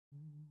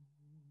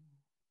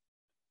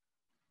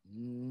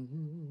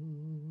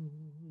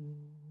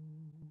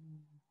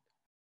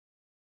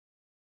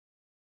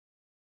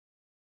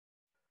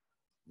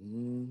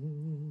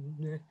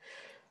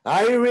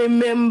I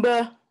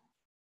remember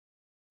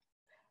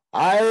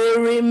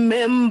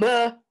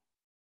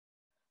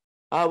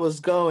I was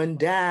going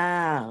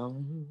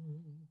down.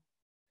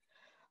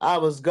 I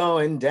was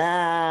going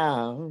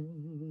down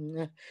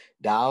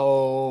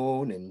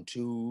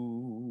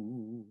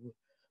into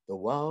the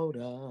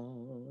water.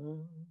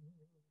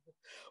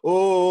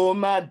 Oh,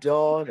 my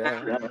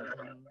daughter.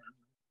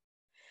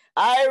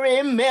 I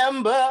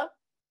remember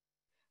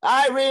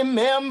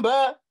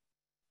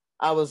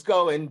I was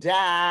going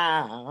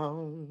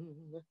down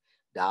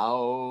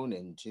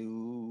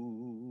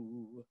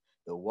into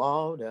the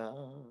water.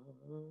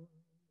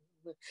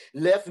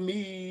 Left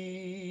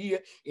me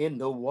in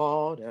the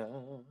water.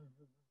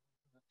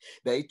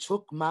 They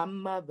took my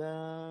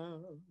mother.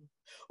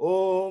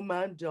 Oh,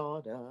 my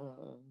daughter.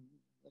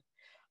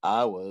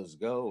 I was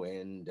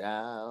going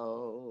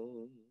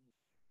down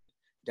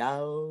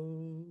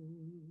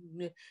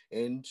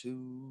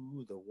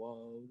into the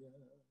water.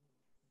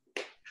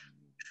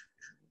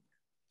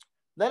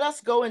 Let us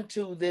go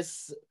into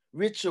this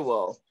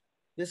ritual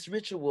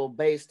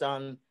based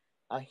on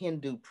a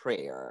Hindu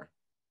prayer.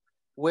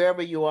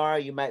 Wherever you are,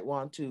 you might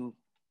want to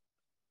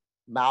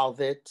mouth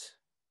it.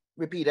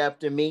 Repeat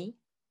after me.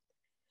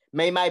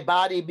 May my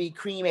body be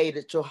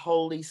cremated to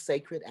holy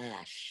sacred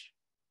ash.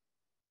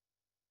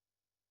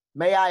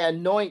 May I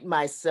anoint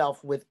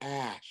myself with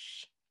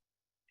ash.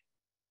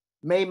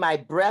 May my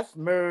breath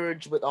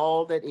merge with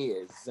all that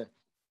is.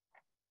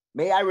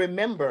 May I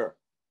remember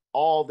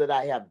all that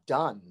I have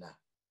done.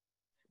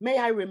 May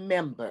I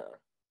remember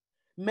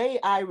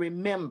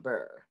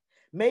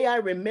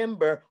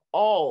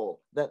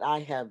all that I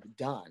have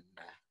done.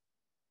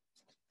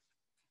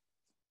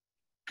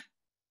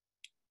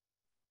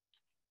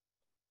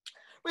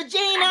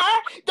 Regina,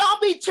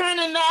 don't be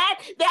turning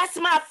that. That's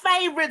my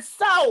favorite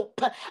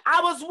soap.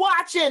 I was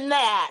watching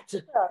that.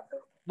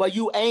 Well,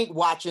 you ain't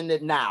watching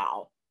it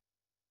now.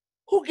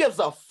 Who gives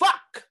a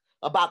fuck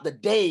about the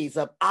days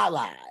of our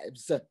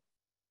lives?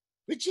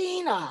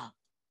 Regina,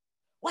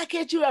 why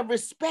can't you have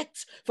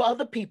respect for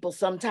other people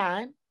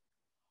sometime?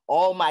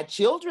 All My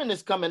Children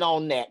is coming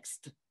on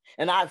next,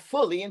 and I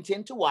fully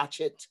intend to watch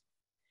it.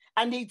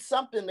 I need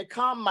something to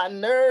calm my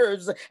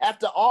nerves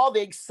after all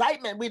the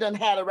excitement we done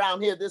had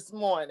around here this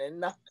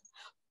morning.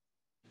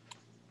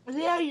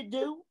 There you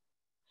do.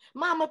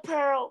 Mama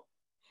Pearl,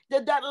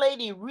 did that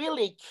lady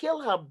really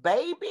kill her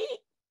baby?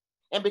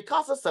 And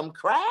because of some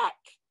crack?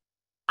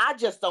 I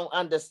just don't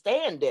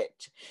understand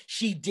it.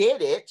 She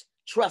did it,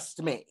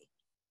 trust me.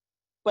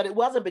 But it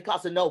wasn't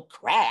because of no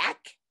crack.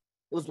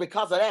 It was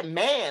because of that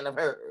man of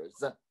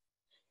hers.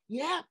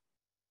 Yeah.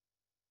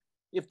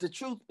 If the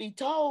truth be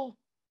told,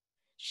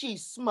 she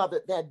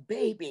smothered that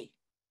baby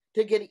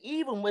to get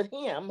even with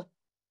him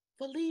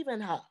for leaving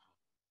her.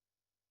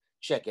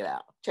 Check it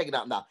out. Check it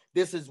out now.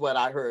 This is what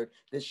I heard.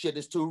 This shit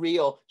is too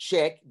real.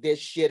 Check this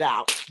shit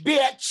out.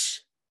 Bitch!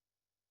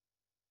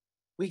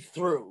 We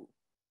through.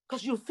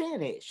 Because you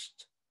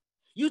finished.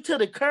 You to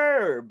the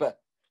curb.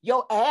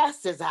 Your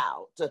ass is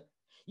out.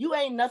 You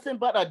ain't nothing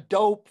but a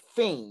dope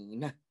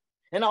fiend.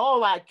 And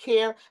all I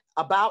care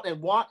about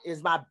and want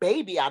is my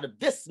baby out of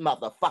this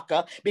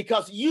motherfucker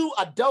because you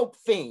a dope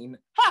fiend.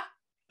 Ha!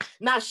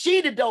 Now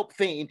she the dope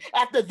fiend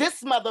after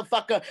this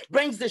motherfucker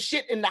brings the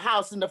shit in the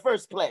house in the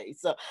first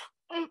place.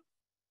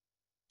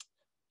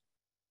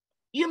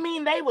 You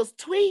mean they was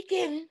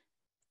tweaking?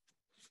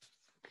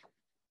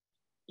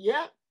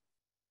 Yeah.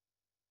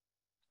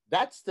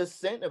 That's the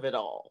scent of it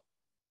all.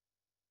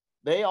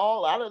 They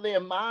all out of their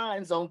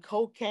minds on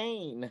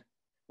cocaine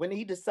when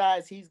he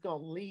decides he's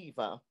gonna leave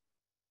her.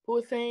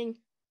 Poor thing.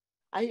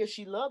 I hear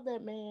she loved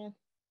that man.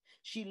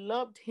 She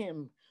loved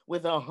him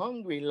with a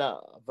hungry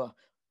love.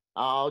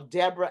 Oh,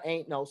 Deborah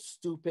ain't no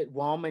stupid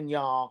woman,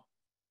 y'all.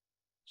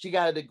 She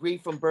got a degree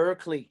from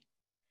Berkeley,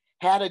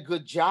 had a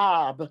good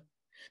job.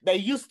 They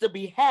used to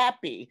be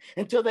happy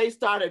until they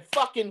started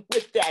fucking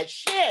with that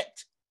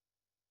shit.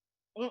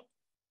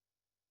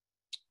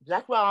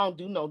 That's why I don't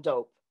do no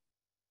dope.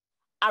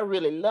 I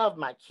really love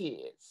my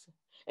kids.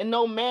 And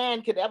no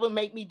man could ever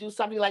make me do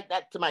something like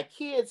that to my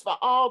kids for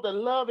all the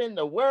love in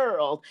the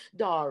world.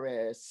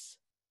 Doris,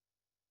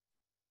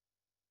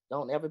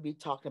 don't ever be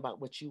talking about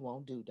what you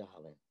won't do,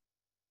 darling.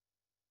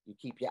 You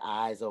keep your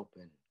eyes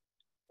open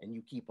and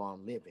you keep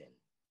on living.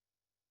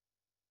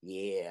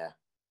 Yeah,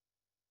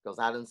 because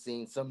I done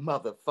seen some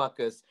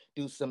motherfuckers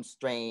do some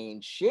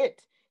strange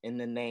shit in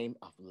the name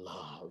of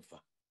love.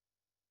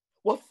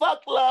 Well,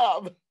 fuck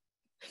love.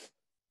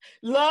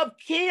 Love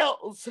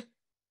kills.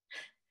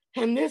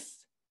 And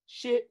this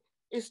shit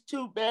is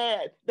too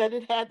bad that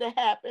it had to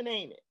happen,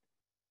 ain't it?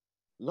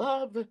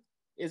 Love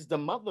is the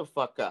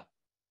motherfucker.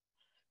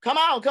 Come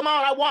on,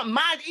 I want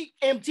my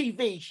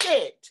MTV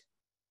shit.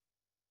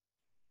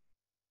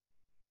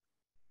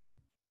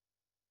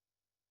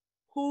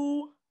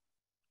 Who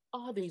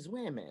are these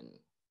women?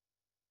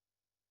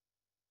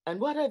 And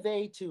what are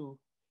they to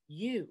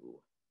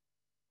you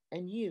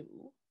and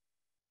you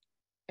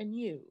and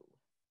you.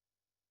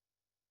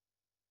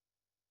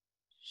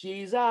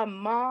 She's our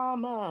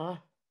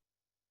mama.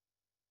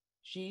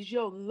 She's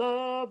your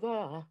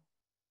lover.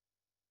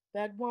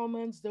 That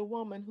woman's the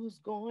woman who's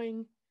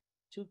going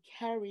to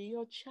carry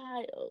your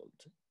child.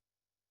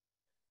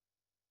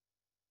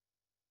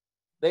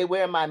 They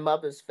wear my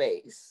mother's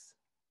face,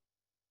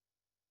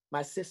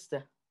 my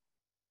sister,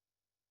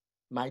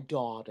 my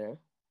daughter.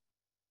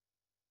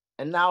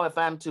 And now, if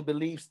I'm to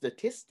believe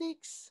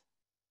statistics,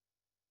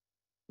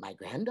 my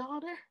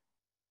granddaughter?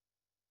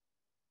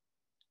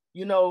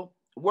 You know,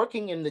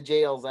 working in the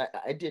jails,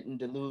 I didn't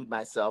delude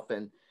myself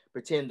and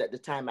pretend that the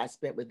time I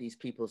spent with these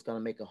people is going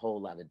to make a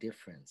whole lot of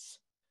difference.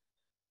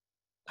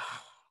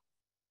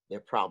 Their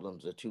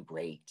problems are too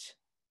great,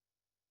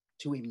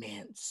 too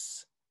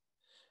immense.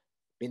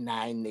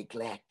 Benign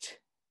neglect,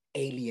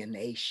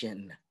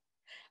 alienation,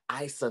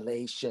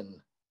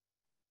 isolation,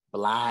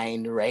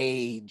 blind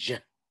rage,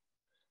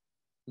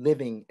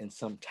 living in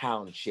some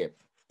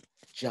township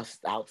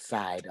just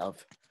outside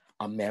of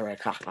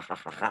America.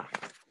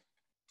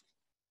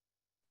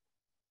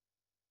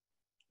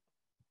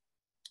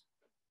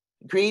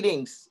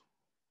 Greetings.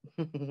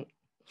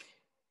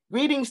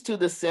 Greetings to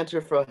the Center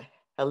for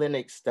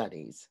Hellenic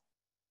Studies.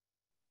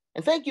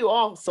 And thank you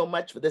all so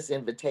much for this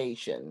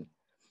invitation.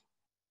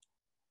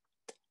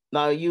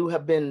 Now, you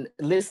have been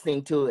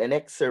listening to an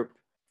excerpt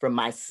from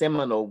my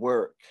seminal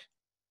work,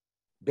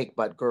 Big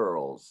Butt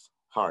Girls,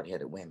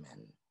 Hard-Headed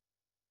Women.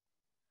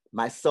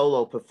 My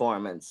solo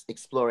performance,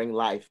 Exploring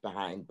Life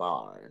Behind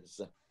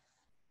Bars.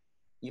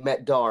 You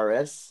met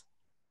Doris,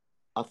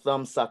 a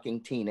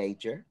thumb-sucking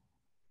teenager,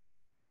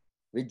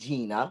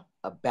 Regina,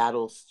 a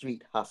battle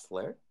street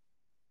hustler,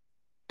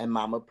 and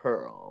Mama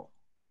Pearl,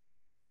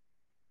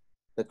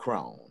 the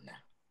crone.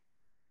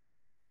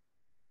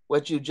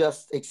 What you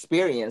just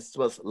experienced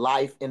was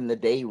life in the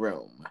day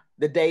room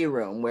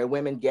where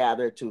women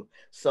gather to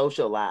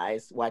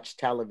socialize, watch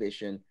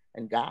television,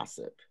 and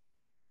gossip.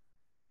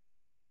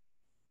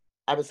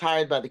 I was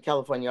hired by the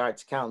California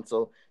Arts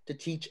Council to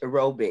teach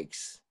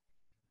aerobics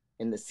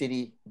in the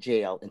city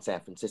jail in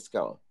San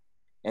Francisco,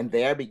 and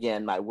there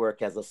began my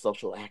work as a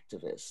social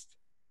activist.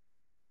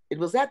 It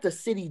was at the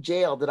city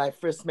jail that I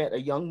first met a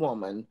young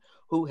woman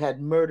who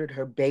had murdered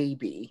her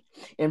baby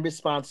in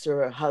response to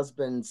her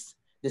husband's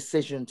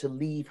decision to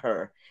leave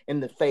her in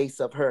the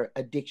face of her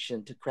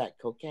addiction to crack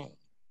cocaine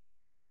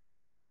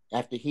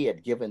after he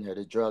had given her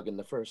the drug in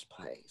the first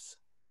place.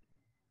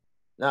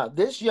 Now,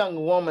 this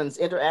young woman's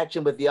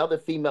interaction with the other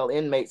female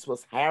inmates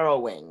was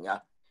harrowing.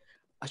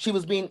 She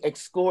was being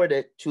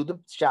escorted to the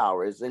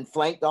showers and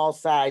flanked all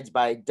sides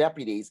by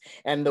deputies,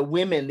 and the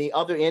women, the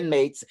other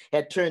inmates,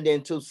 had turned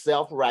into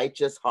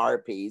self-righteous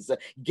harpies,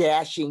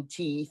 gashing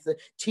teeth,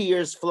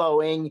 tears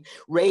flowing,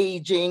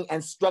 raging,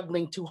 and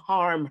struggling to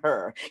harm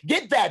her.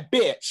 Get that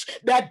bitch,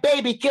 that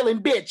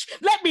baby-killing bitch.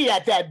 Let me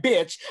at that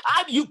bitch.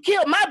 You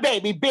killed my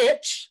baby,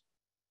 bitch.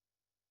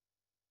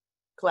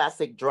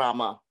 Classic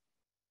drama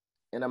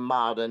in a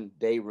modern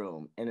day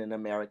room in an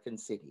American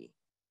city.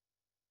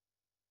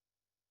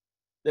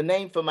 The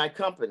name for my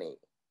company,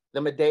 the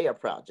Medea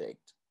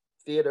Project,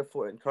 Theater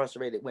for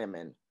Incarcerated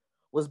Women,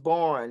 was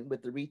born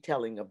with the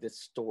retelling of this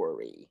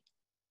story.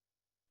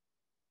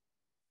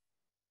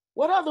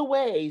 What are the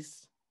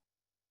ways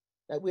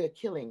that we are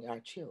killing our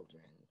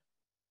children?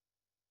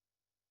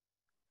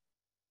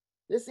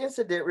 This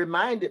incident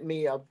reminded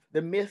me of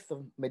the myth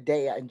of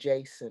Medea and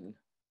Jason,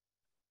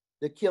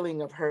 the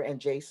killing of her and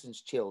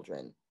Jason's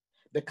children,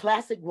 the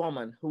classic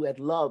woman who had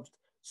loved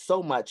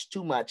so much,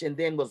 too much, and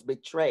then was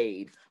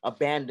betrayed,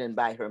 abandoned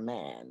by her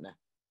man.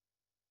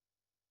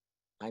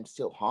 I'm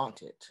still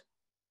haunted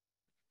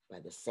by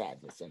the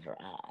sadness in her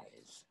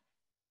eyes.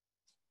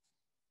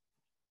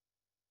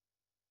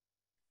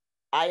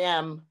 I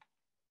am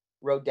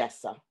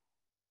Rhodessa,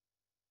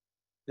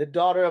 the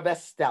daughter of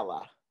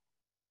Estella,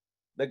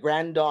 the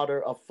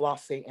granddaughter of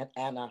Flossie and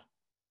Anna,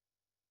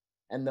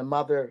 and the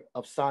mother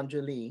of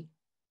Sandra Lee,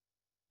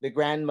 the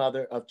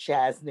grandmother of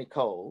Chaz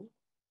Nicole,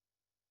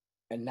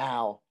 and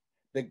now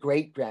the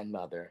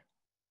great-grandmother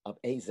of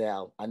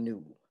Azel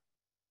Anu.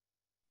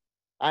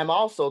 I'm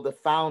also the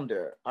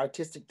founder,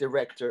 artistic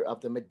director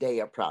of the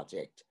Medea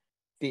Project,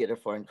 Theater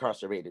for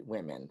Incarcerated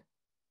Women,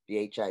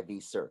 the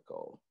HIV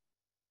Circle.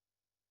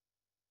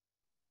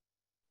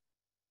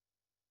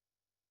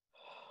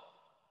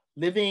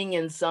 Living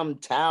in some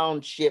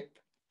township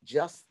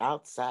just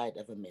outside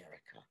of America.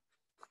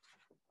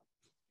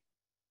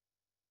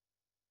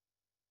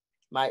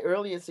 My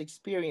earliest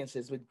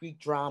experiences with Greek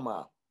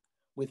drama,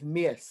 with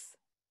myths,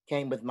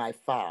 came with my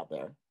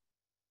father,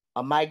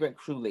 a migrant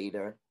crew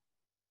leader,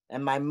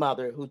 and my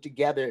mother, who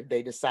together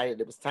they decided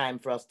it was time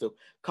for us to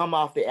come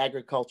off the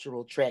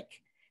agricultural trek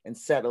and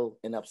settle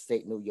in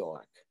upstate New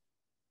York.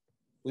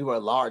 We were a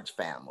large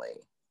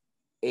family,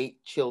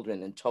 8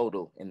 children in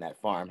total in that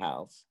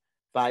farmhouse,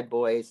 5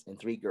 boys and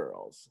 3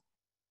 girls.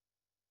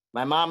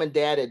 My mom and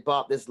dad had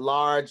bought this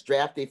large,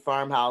 drafty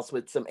farmhouse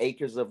with some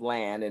acres of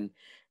land, and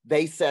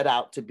they set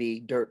out to be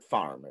dirt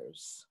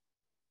farmers.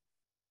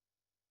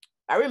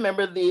 I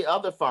remember the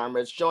other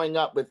farmers showing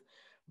up with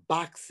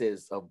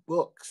boxes of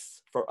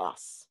books for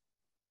us.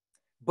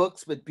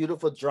 Books with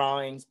beautiful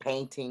drawings,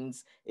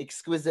 paintings,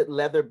 exquisite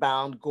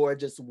leather-bound,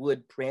 gorgeous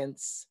wood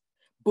prints.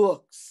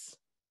 Books.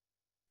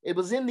 It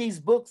was in these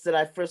books that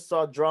I first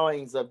saw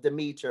drawings of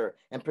Demeter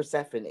and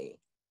Persephone.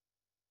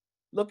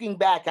 Looking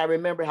back, I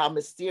remember how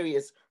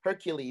mysterious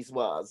Hercules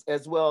was,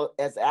 as well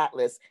as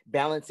Atlas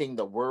balancing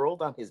the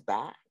world on his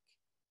back.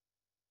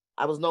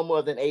 I was no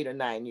more than 8 or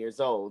 9 years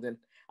old, and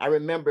I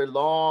remember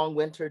long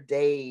winter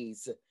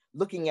days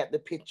looking at the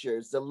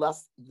pictures, the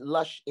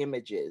lush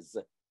images.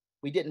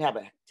 We didn't have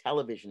a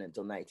television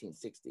until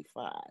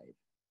 1965.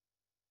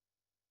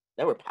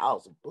 There were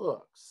piles of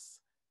books,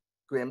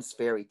 Grimm's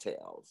fairy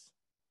tales,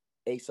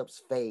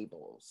 Aesop's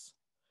fables,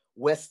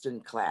 Western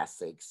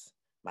classics,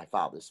 my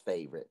father's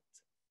favorite,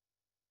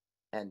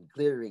 and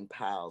glittering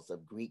piles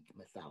of Greek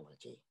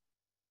mythology.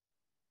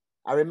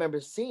 I remember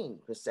seeing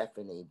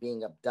Persephone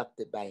being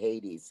abducted by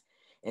Hades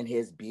in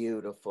his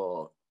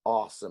beautiful,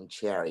 awesome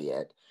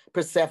chariot.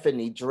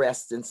 Persephone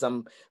dressed in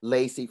some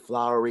lacy,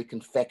 flowery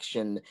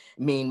confection.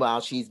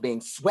 Meanwhile, she's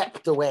being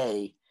swept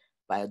away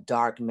by a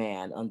dark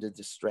man under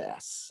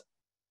distress.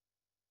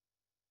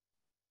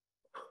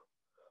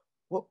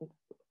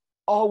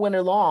 All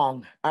winter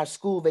long, our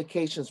school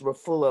vacations were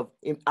full of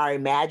our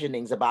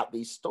imaginings about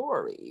these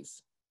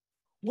stories.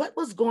 What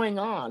was going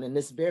on in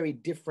this very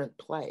different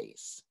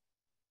place?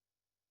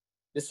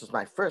 This was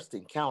my first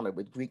encounter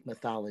with Greek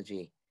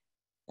mythology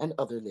and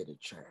other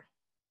literature.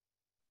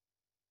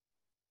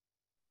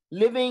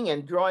 Living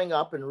and growing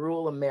up in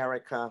rural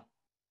America,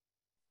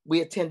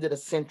 we attended a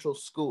central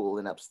school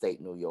in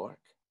upstate New York.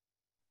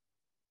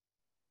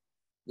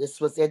 This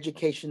was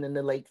education in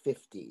the late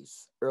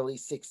 50s, early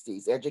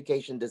 60s,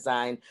 education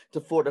designed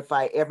to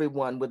fortify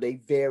everyone with a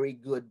very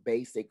good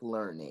basic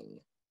learning.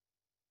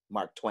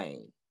 Mark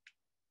Twain,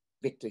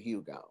 Victor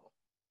Hugo,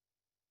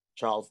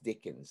 Charles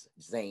Dickens,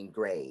 Zane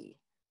Grey,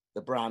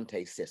 the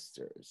Bronte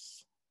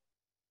sisters,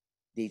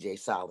 D.J.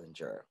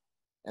 Salinger,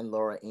 and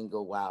Laura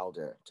Ingalls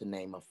Wilder, to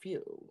name a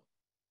few.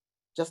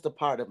 Just a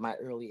part of my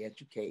early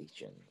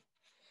education.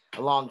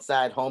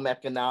 Alongside home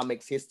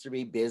economics,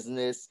 history,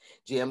 business,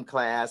 gym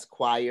class,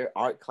 choir,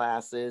 art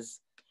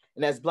classes.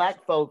 And as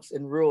Black folks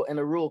in a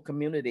rural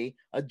community,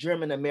 a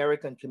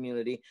German-American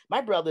community,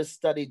 my brothers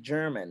studied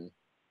German,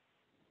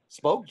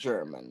 spoke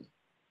German,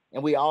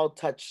 and we all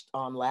touched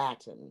on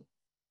Latin.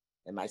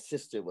 And my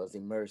sister was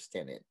immersed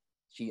in it.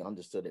 She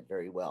understood it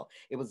very well.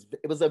 It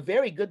was a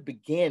very good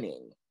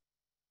beginning.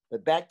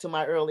 But back to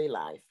my early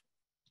life,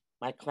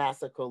 my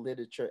classical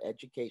literature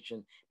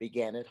education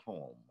began at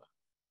home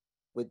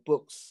with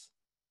books,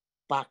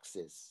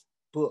 boxes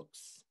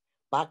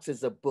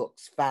of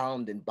books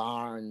found in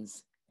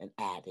barns and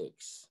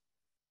attics.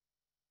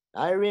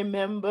 I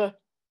remember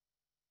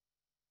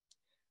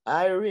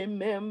I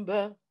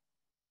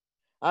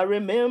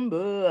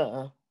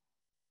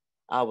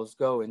was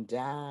going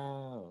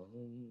down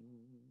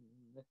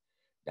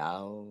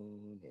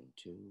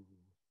into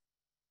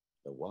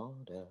the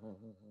water.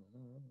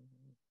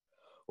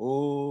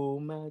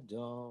 Oh, my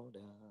daughter,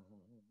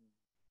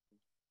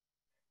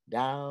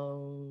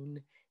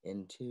 down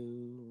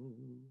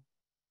into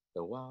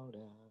the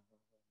water.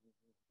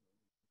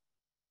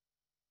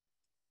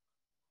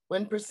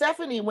 When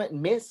Persephone went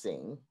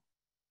missing,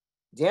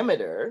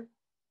 Demeter,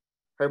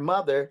 her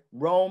mother,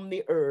 roamed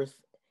the earth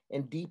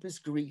in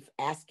deepest grief,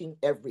 asking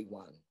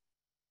everyone,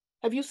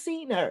 "Have you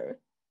seen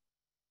her?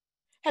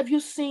 Have you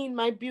seen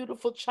my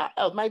beautiful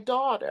child, my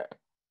daughter?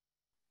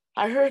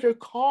 I heard her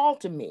call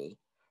to me,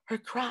 her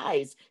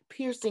cries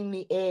piercing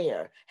the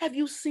air. Have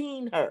you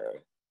seen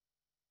her?"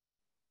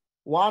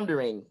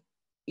 Wandering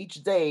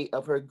each day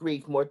of her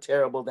grief more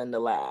terrible than the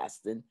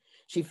last, and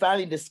she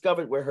finally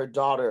discovered where her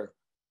daughter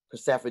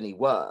Persephone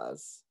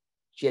was.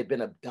 She had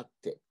been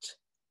abducted,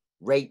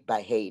 raped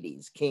by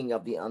Hades, king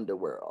of the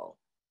underworld,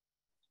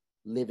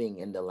 living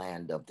in the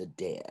land of the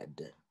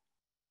dead.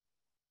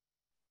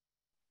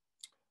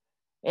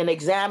 In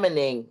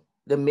examining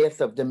the myth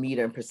of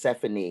Demeter and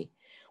Persephone,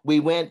 we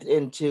went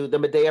into the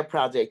Medea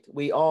Project.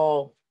 We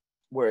all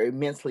were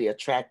immensely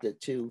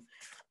attracted to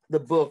the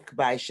book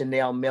by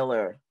Chanel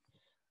Miller.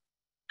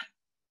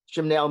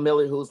 Chanel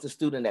Miller, who's the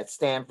student at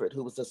Stanford,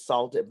 who was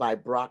assaulted by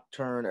Brock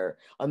Turner,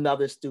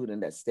 another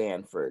student at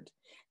Stanford.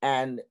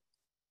 And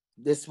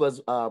this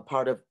was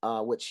part of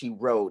what she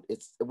wrote.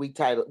 We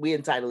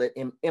entitled it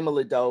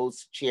Emily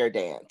Doe's Chair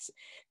Dance.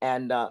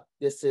 And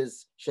this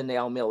is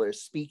Chanel Miller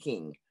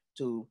speaking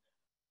to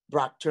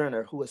Brock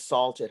Turner, who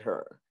assaulted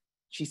her.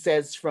 She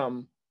says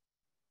from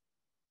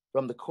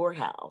the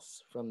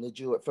courthouse, from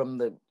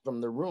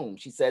the room,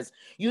 she says,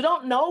 "You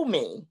don't know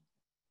me,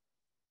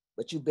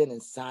 but you've been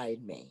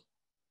inside me.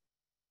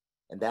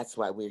 And that's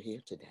why we're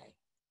here today."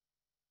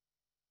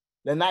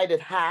 The night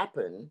it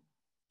happened,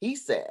 he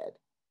said,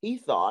 he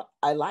thought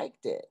I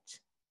liked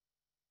it.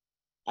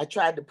 I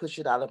tried to push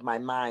it out of my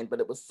mind,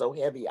 but it was so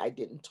heavy, I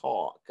didn't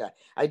talk.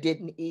 I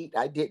didn't eat,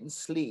 I didn't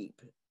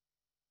sleep.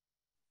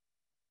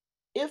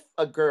 If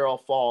a girl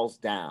falls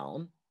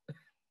down,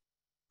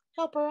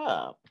 help her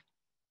up.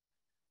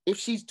 If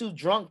she's too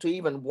drunk to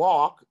even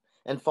walk,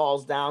 and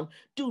falls down,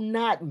 do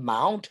not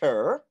mount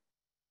her.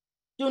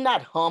 Do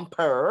not hump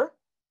her.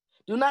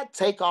 Do not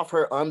take off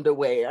her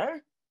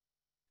underwear.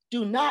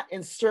 Do not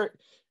insert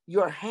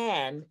your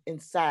hand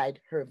inside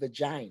her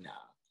vagina.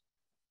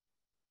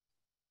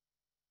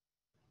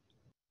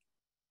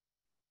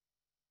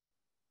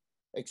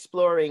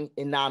 Exploring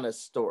Inanna's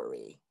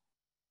story,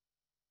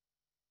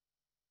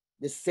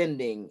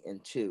 descending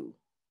into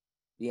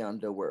the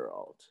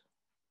underworld.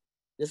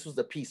 This was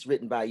a piece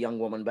written by a young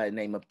woman by the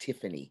name of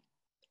Tiffany.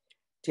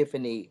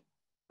 Tiffany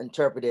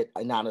interpreted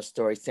Inanna's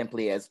story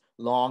simply as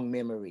long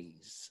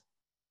memories,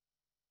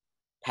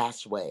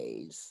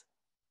 pathways,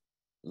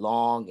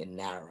 long and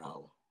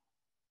narrow.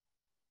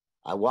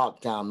 I walk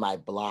down my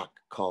block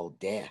called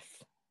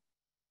death.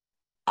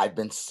 I've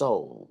been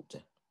sold,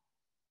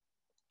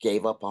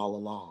 gave up all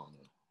along.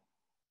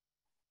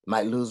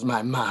 Might lose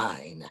my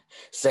mind,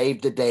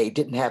 save the day,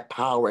 didn't have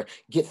power,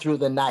 get through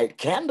the night,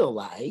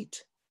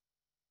 candlelight.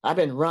 I've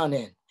been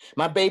running,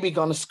 my baby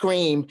gonna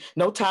scream,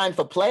 no time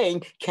for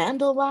playing,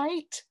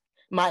 candlelight.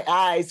 My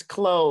eyes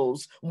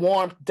close,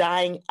 warmth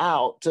dying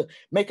out,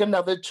 make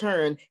another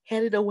turn,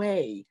 headed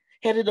away,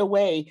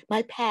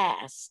 my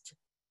past.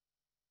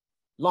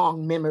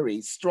 Long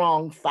memories,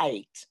 strong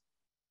fight,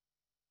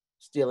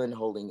 still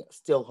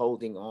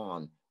holding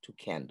on to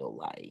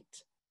candlelight.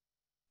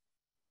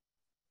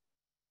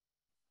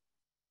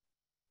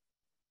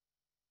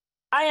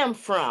 I am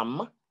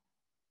from,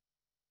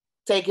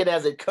 take it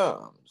as it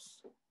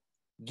comes,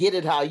 get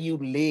it how you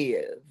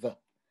live,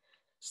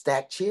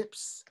 stack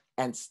chips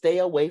and stay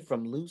away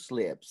from loose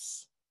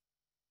lips.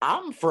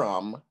 I'm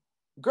from,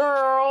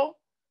 girl,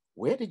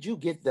 where did you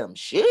get them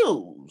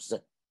shoes?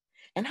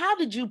 And how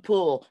did you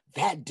pull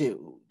that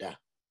dude?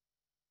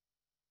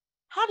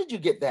 How did you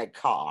get that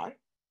car?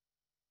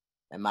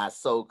 And my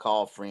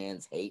so-called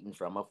friends hating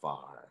from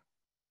afar.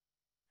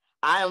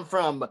 I am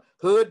from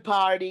hood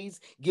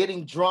parties,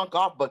 getting drunk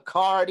off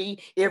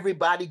Bacardi,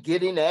 everybody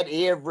getting at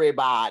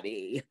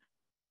everybody.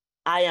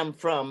 I am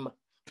from,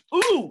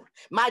 ooh,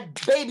 my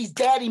baby's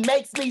daddy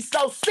makes me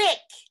so sick.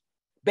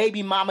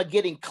 Baby mama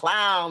getting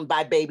clowned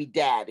by baby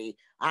daddy.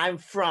 I'm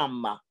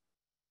from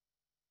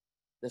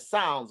the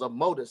sounds of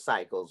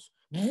motorcycles,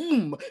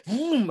 vroom,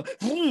 vroom,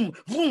 vroom,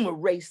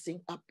 vroom,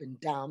 racing up and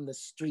down the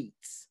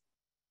streets.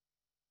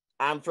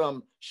 I'm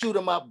from shoot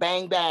 'em up,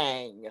 bang,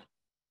 bang,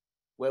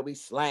 where we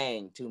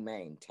slang to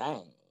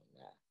maintain.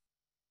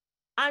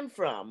 I'm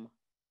from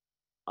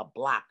a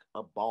block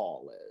of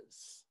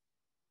ballers,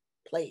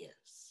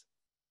 players,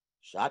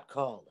 shot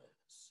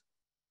callers,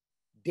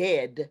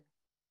 dead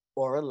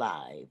or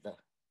alive.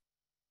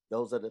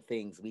 Those are the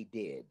things we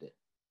did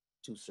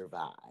to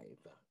survive.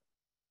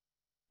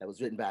 That was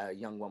written by a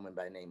young woman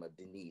by the name of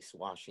Denise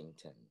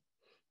Washington,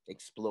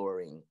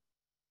 exploring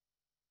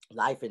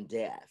life and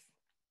death,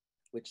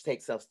 which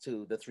takes us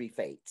to the three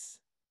fates.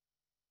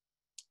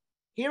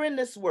 Here in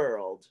this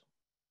world,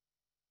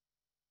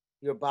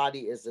 your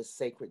body is a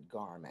sacred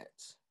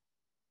garment.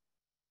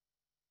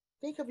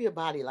 Think of your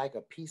body like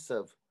a piece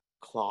of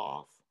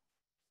cloth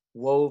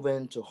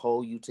woven to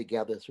hold you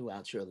together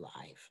throughout your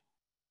life.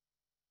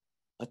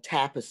 A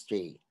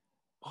tapestry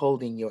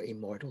holding your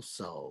immortal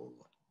soul.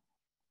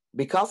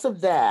 Because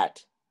of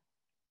that,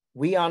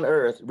 we on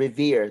earth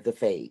revere the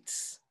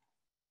fates.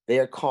 They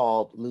are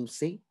called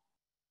Lucy,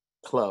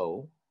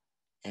 Chloe,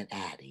 and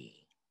Addie.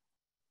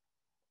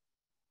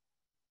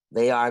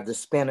 They are the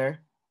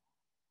spinner,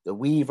 the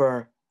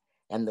weaver,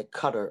 and the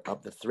cutter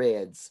of the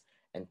threads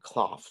and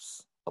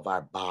cloths of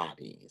our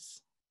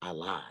bodies, our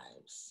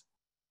lives.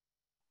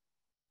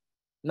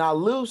 Now,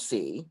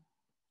 Lucy,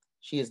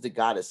 she is the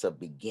goddess of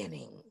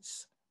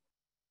beginnings.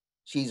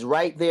 She's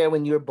right there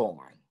when you're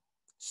born,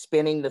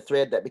 spinning the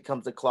thread that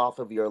becomes the cloth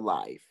of your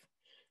life.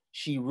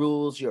 She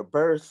rules your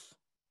birth,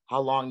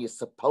 how long you're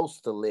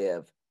supposed to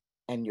live,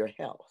 and your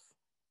health.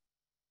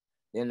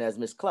 Then there's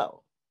Miss Chloe.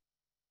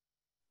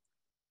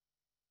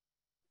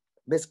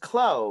 Miss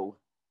Chloe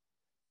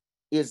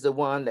is the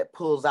one that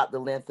pulls out the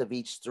length of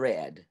each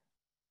thread,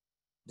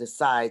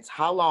 decides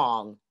how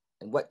long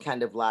and what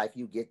kind of life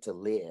you get to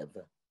live,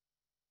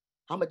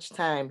 how much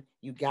time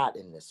you got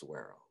in this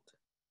world.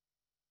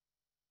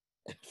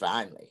 And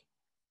finally,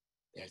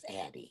 there's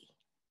Addie.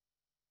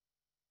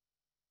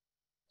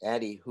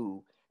 Addie,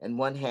 who in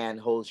one hand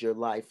holds your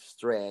life's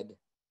thread,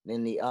 and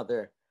in the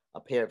other,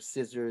 a pair of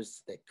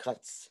scissors that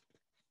cuts,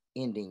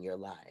 ending your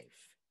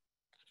life.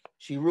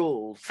 She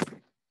rules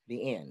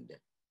the end,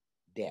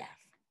 death.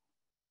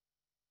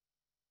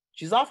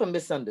 She's often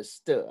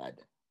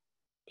misunderstood.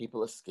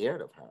 People are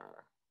scared of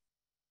her,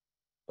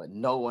 but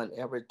no one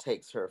ever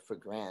takes her for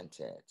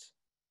granted,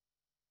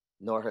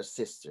 nor her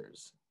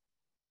sisters.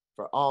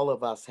 For all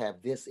of us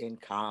have this in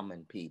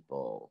common,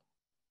 people: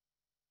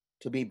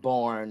 to be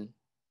born,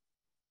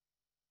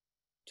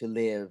 to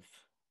live,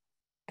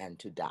 and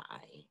to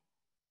die.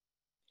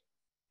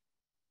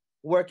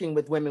 Working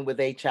with women with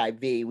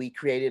HIV, we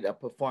created a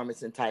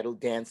performance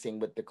entitled Dancing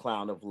with the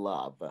Clown of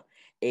Love,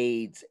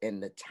 AIDS in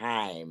the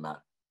time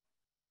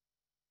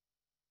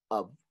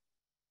of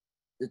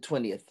the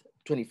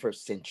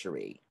 21st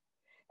century.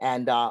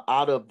 And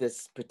out of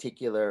this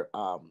particular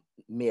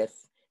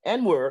myth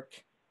and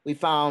work, we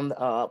found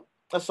a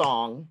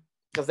song,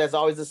 because there's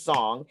always a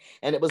song,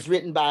 and it was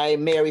written by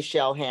Mary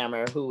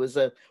Shellhammer, who is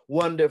a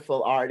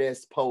wonderful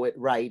artist, poet,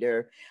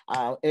 writer,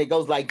 and it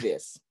goes like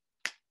this.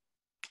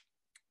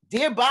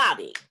 Dear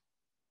body,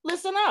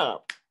 listen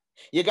up.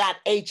 You got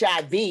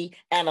HIV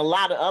and a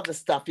lot of other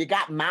stuff. You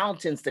got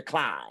mountains to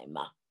climb,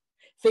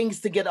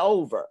 things to get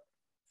over,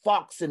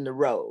 forks in the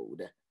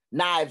road,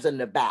 knives in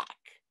the back,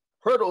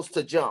 hurdles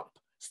to jump,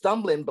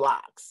 stumbling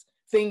blocks,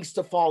 things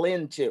to fall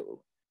into,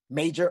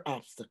 major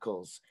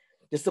obstacles,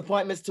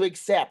 disappointments to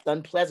accept,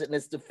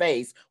 unpleasantness to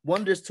face,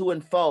 wonders to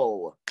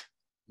unfold,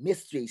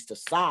 mysteries to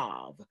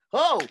solve.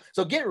 Oh,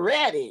 so get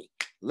ready.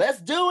 Let's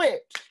do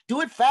it.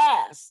 Do it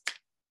fast.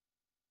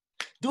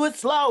 Do it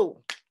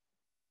slow.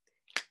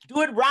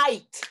 Do it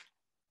right.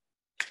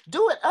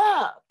 Do it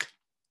up.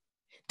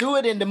 Do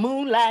it in the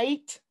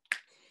moonlight.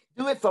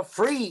 Do it for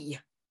free.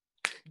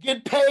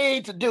 Get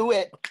paid to do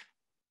it.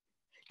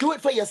 Do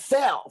it for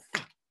yourself.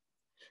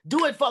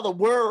 Do it for the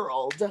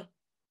world.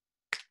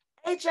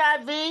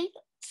 HIV,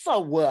 so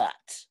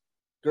what?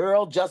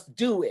 Girl, just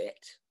do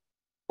it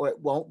or it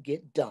won't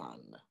get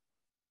done.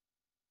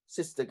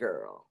 Sister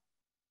girl,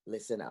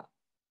 listen up.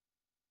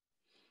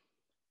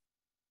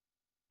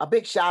 A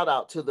big shout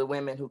out to the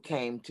women who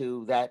came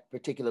to that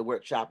particular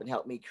workshop and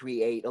helped me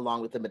create,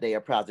 along with the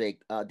Medea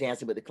Project,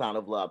 Dancing with the Clown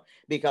of Love,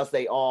 because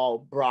they all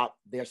brought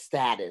their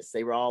status.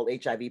 They were all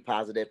HIV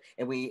positive,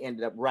 and we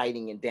ended up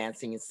writing and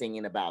dancing and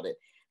singing about it.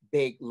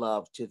 Big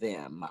love to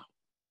them.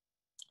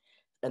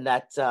 And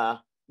that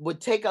would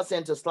take us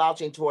into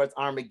Slouching Towards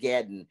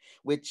Armageddon,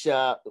 which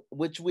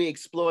we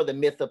explore the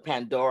myth of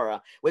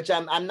Pandora, which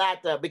I'm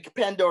not, because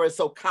Pandora is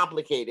so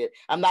complicated.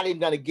 I'm not even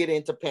going to get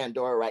into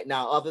Pandora right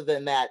now. Other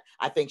than that,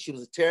 I think she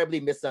was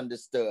terribly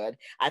misunderstood.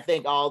 I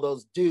think all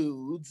those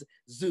dudes,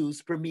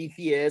 Zeus,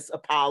 Prometheus,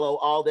 Apollo,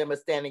 all them are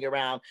standing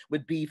around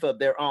with beef of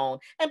their own.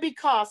 And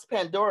because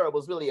Pandora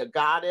was really a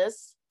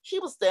goddess, she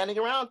was standing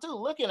around too,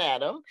 looking at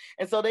them.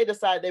 And so they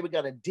decided they were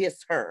going to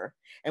diss her.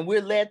 And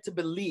we're led to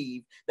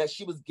believe that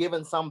she was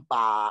given some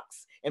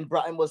box and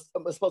was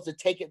supposed to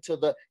take it to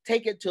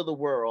the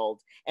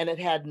world. And it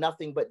had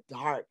nothing but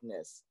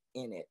darkness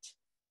in it.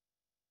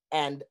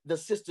 And the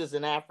sisters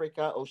in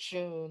Africa,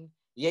 Oshun,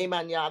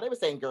 Yemanya, they were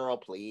saying, girl,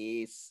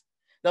 please.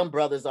 Them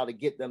brothers ought to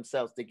get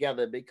themselves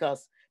together,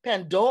 because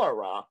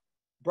Pandora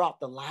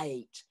brought the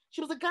light. She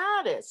was a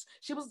goddess.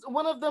 She was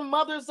one of the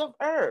mothers of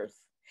earth.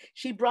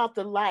 She brought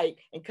the light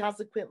and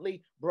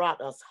consequently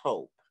brought us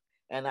hope.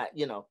 And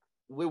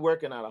we're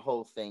working on a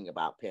whole thing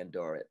about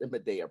Pandora, the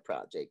Medea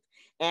Project.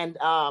 And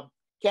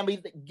Can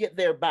We Get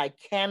There by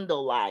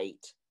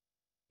Candlelight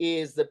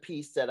is the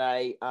piece that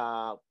I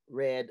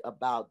read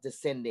about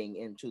descending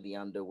into the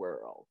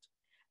underworld.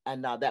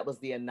 And that was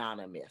the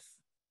anonymous.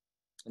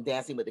 And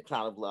Dancing with the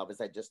Clown of Love, as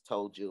I just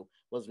told you,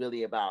 was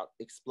really about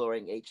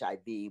exploring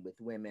HIV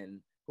with women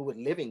who were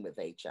living with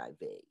HIV.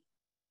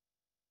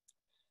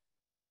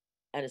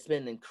 And it's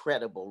been an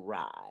incredible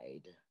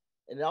ride.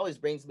 And it always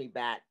brings me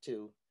back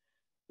to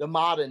the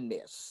modern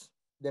myths,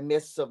 the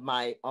myths of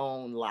my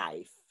own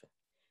life.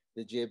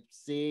 The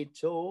gypsy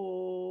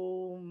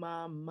told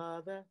my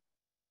mother,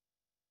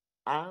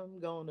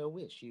 I'm gonna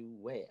wish you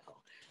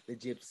well. The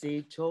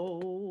gypsy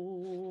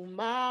told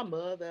my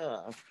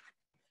mother,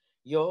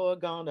 you're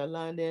gonna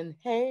London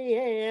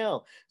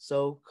hell.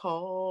 So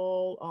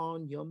call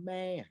on your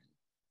man.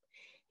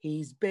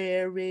 He's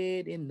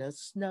buried in the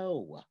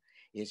snow.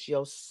 It's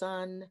your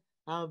son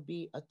I'll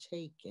be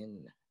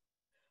a-taking.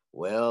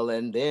 Well,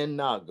 and then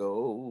I'll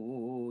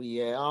go,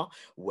 yeah.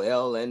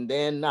 Well, and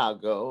then I'll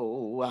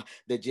go.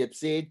 The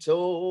gypsy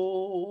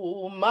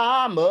told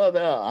my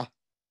mother,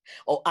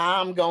 oh,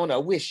 I'm gonna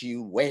wish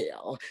you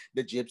well.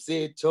 The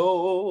gypsy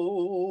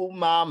told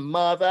my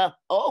mother,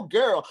 oh,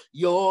 girl,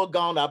 you're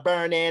gonna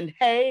burn in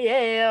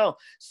hell.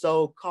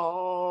 So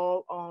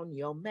call on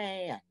your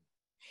man.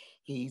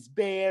 He's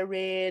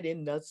buried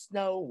in the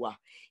snow.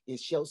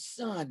 It's your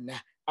son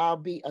I'll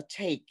be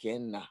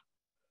a-taking.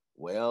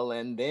 Well,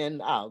 and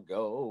then I'll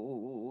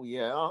go,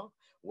 yeah.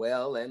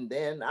 Well, and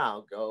then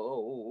I'll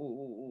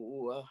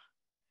go.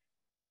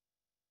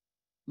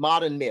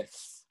 Modern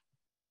myths.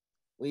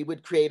 We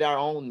would create our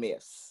own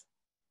myths.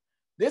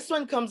 This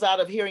one comes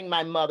out of hearing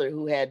my mother,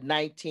 who had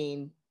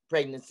 19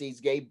 pregnancies,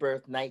 gave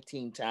birth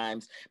 19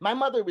 times. My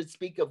mother would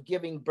speak of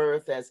giving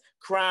birth as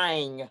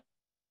crying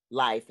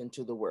life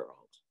into the world.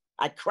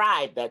 I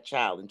cried that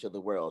child into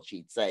the world,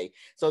 she'd say.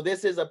 So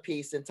this is a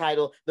piece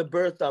entitled The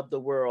Birth of the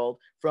World,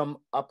 from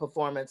a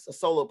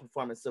solo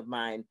performance of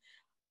mine,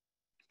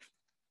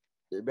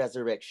 The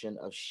Resurrection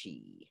of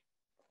She.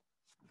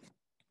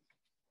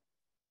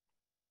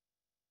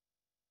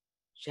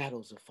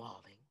 Shadows are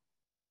falling.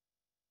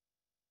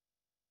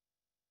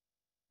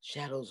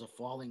 Shadows are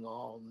falling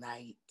all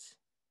night,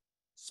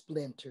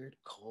 splintered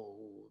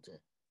cold.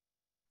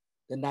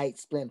 The night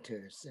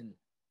splinters, and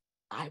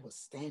I was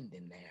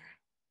standing there.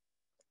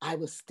 I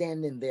was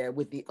standing there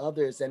with the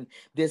others, and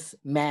this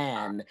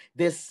man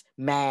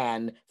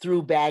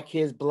threw back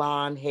his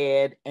blonde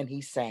head and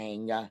he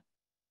sang,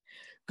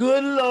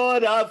 Good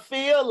Lord, I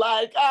feel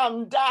like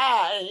I'm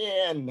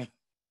dying.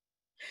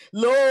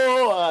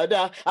 Lord,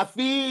 I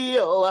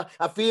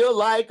feel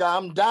like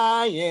I'm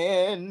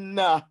dying.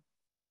 Are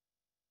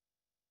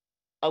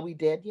we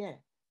dead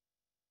yet?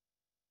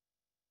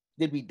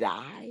 Did we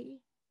die?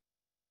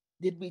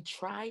 Did we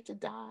try to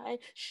die?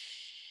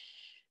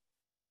 Shh.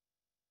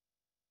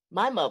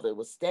 My mother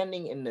was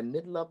standing in the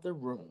middle of the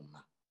room,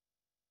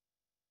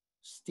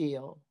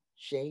 still,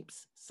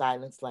 shapes,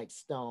 silence like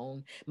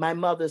stone. My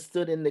mother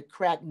stood in the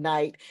cracked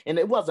night, and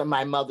it wasn't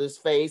my mother's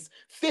face.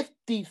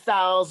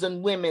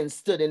 50,000 women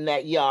stood in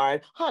that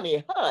yard.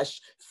 Honey,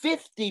 hush,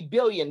 50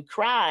 billion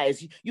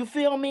cries. You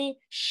feel me?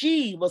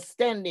 She was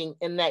standing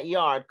in that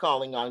yard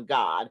calling on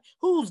God.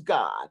 Whose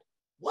God?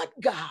 What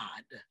God?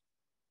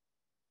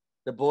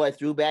 The boy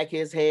threw back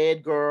his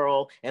head,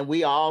 girl, and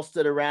we all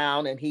stood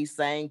around and he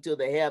sang to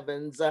the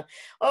heavens,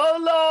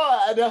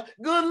 oh Lord,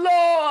 good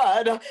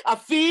Lord, I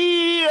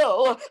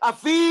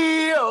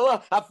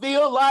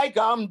feel like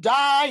I'm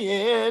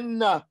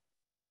dying. Are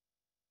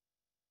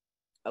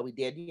we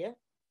dead yet?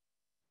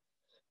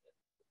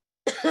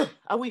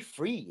 Are we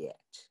free yet?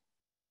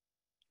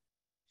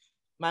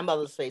 My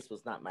mother's face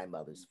was not my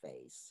mother's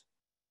face.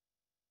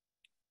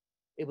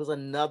 It was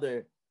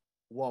another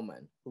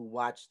woman who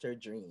watched her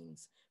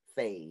dreams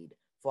fade,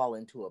 fall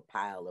into a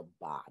pile of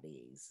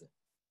bodies.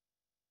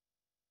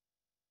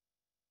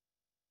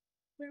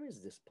 Where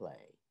is this place?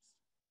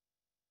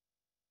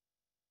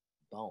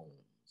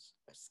 Bones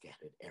are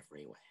scattered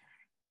everywhere.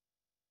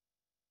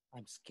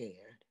 I'm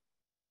scared.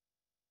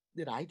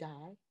 Did I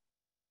die?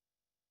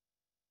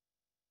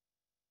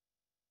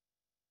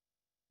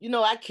 You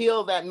know, I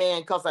killed that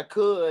man because I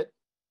could.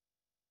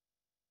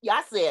 Yeah,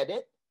 I said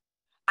it.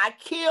 I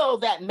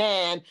killed that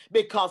man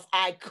because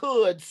I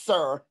could,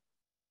 sir.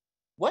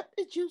 What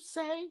did you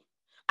say?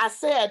 I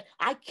said,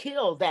 I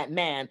killed that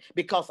man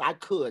because I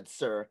could,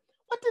 sir.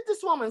 What did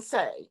this woman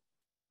say?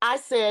 I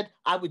said,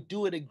 I would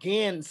do it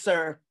again,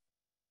 sir.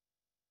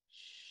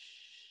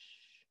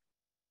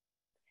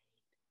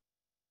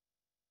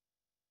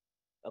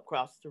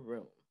 Across the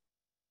room,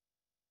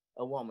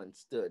 a woman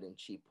stood and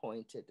she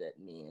pointed at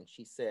me and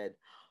she said,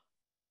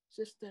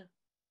 Sister,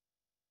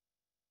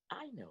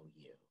 I know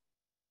you.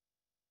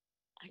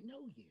 I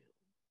know you.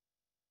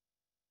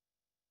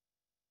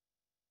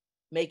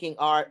 Making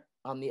art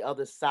on the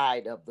other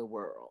side of the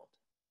world.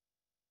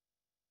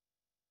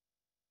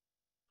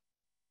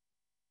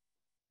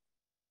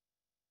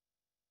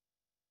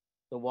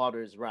 The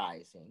water is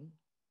rising.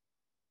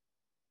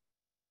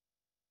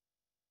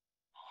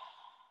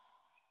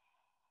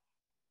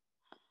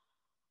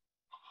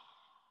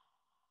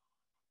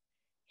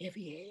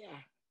 Heavy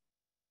air.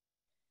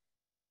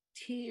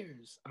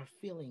 Tears are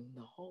filling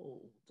the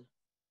hold.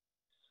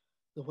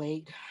 The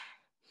weight,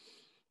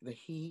 the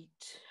heat,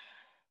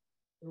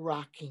 the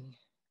rocking.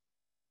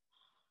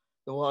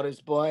 The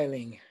water's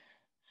boiling.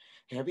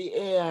 Heavy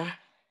air.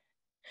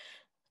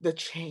 The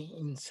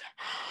chains.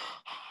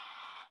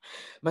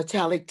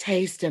 Metallic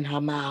taste in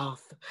her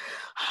mouth.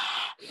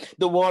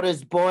 The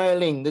water's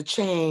boiling, the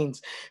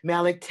chains,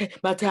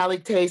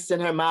 metallic taste in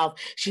her mouth.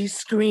 She's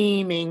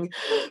screaming,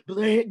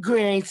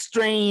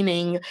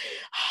 straining,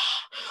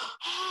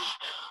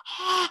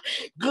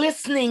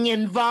 glistening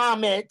in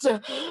vomit.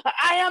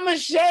 I am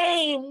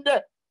ashamed.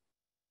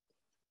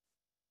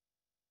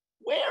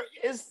 Where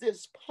is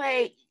this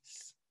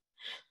place?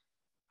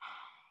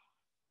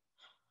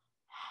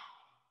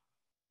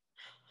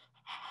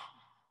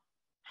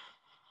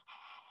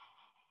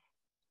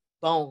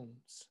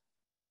 Bones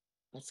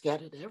are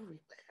scattered everywhere.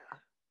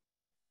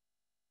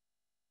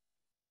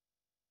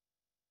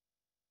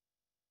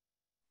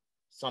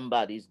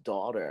 Somebody's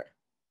daughter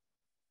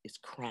is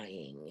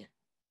crying.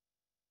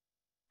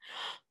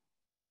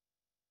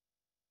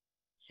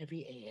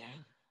 Heavy air.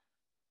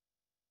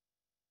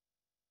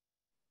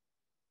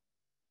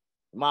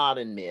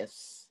 Modern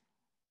myths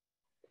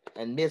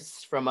and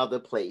myths from other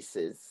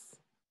places.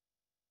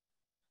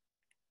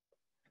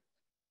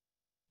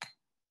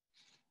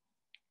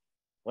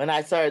 When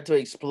I started to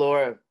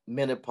explore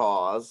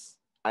menopause,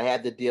 I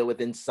had to deal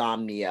with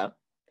insomnia,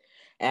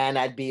 and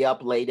I'd be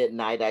up late at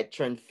night. I'd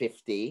turn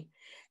 50,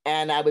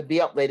 and I would be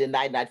up late at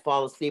night, and I'd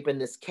fall asleep,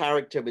 and this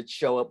character would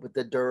show up with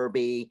the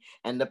derby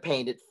and the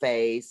painted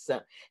face.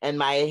 And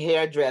my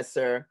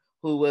hairdresser,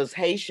 who was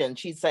Haitian,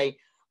 she'd say,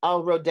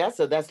 oh,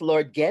 Rhodessa, that's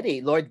Lord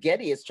Getty. Lord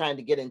Getty is trying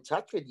to get in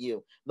touch with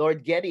you.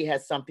 Lord Getty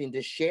has something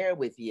to share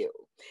with you.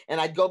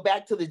 And I'd go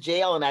back to the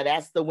jail and I'd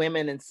ask the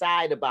women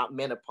inside about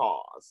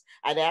menopause.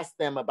 I'd ask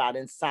them about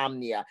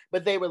insomnia,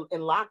 but they were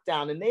in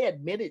lockdown and they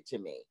admitted to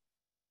me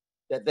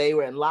that they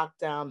were in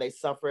lockdown. They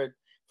suffered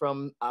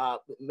from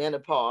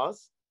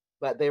menopause,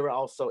 but they were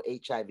also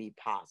HIV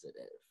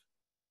positive.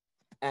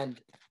 And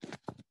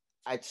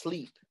I'd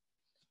sleep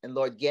and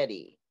Lord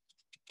Getty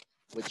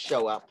would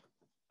show up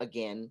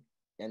again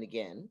and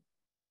again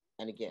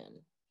and again.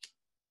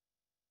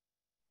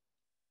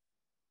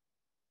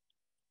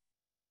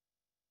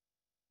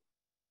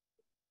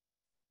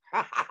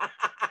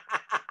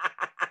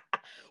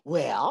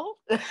 Well,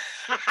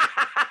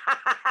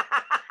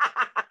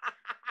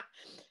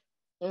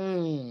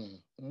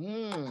 Mm,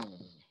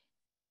 mm.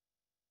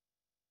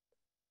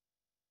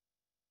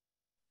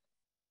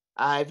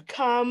 I've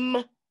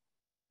come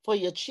for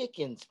your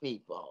chickens,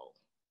 people.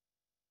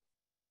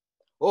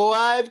 Oh,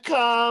 I've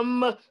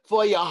come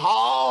for your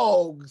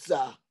hogs.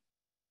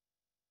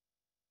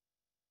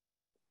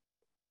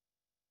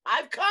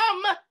 I've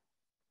come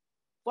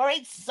for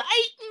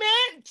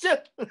excitement.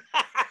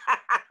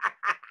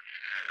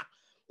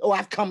 Oh,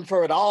 I've come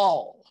for it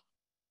all.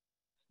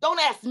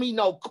 Don't ask me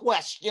no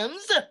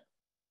questions.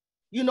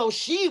 You know,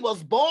 she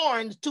was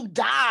born to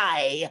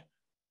die.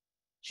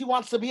 She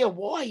wants to be a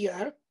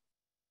warrior.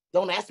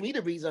 Don't ask me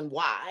the reason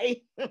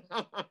why.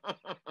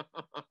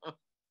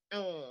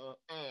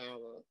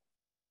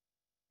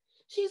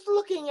 She's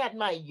looking at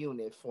my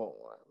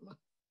uniform.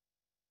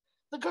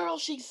 The girl,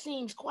 she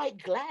seems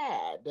quite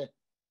glad.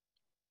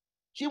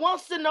 She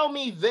wants to know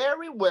me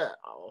very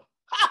well.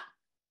 Ha!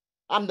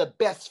 I'm the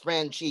best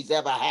friend she's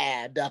ever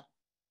had.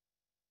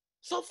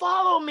 So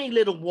follow me,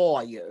 little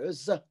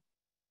warriors.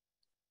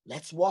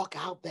 Let's walk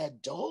out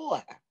that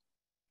door.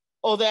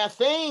 Oh, there are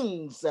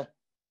things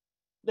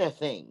that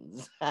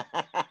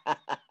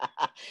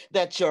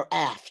you're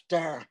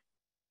after.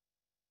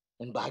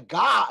 And by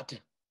God,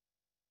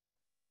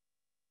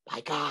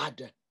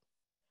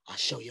 I'll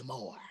show you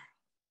more.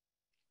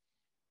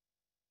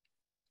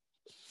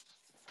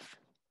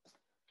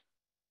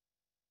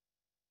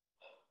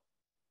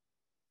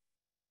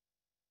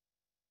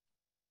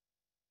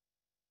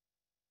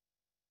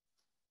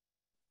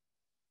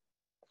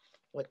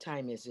 What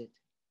time is it?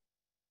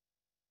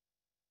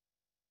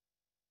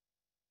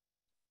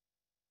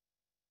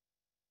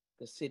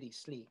 The city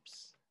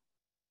sleeps.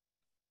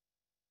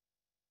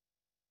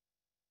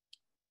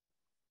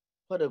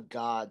 What of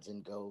gods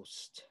and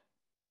ghosts?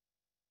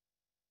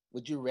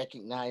 Would you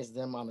recognize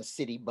them on a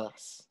city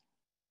bus?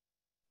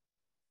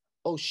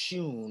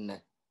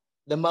 Oshun,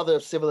 the mother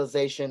of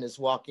civilization, is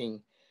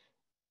walking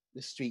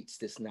the streets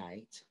this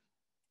night.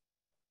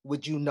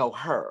 Would you know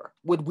her?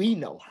 Would we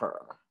know her?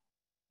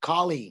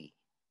 Kali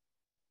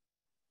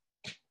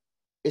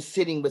is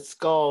sitting with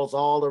skulls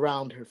all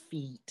around her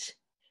feet.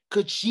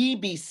 Could she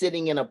be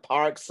sitting in a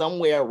park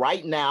somewhere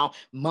right now,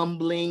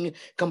 mumbling,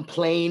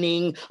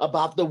 complaining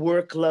about the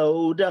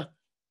workload?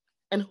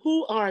 And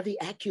who are the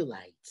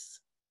acolytes?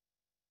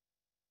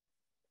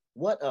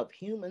 What of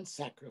human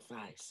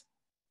sacrifice?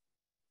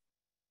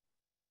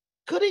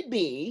 Could it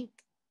be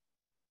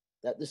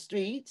that the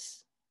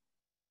streets,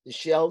 the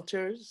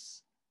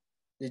shelters,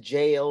 the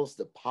jails,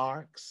 the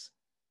parks,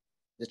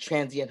 the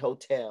transient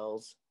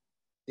hotels,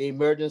 the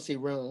emergency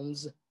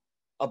rooms,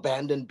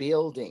 abandoned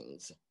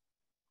buildings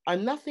are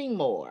nothing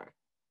more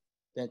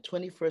than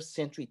 21st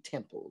century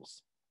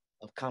temples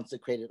of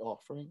consecrated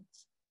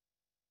offerings?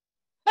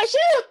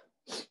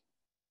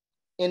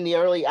 In the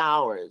early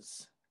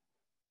hours,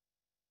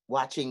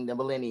 watching the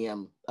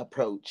millennium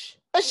approach,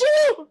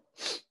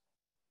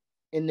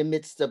 in the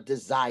midst of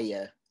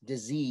desire,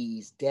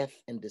 disease, death,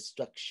 and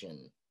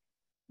destruction,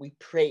 we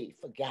pray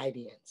for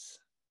guidance.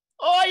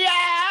 Oh,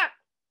 yeah!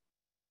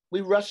 We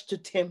rush to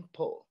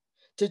temple,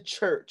 to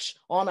church,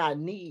 on our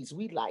knees.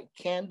 We light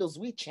candles,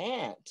 we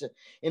chant.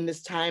 In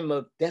this time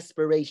of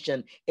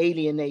desperation,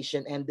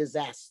 alienation, and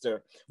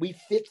disaster, we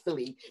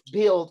fitfully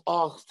build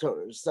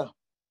altars.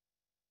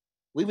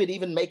 We would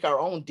even make our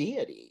own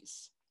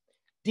deities,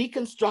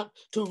 deconstruct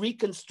to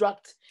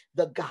reconstruct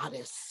the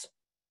goddess.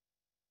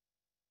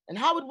 And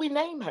how would we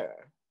name her?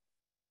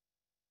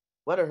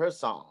 What are her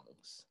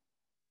songs?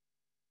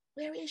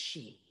 Where is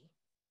she?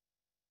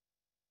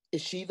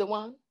 Is she the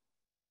one?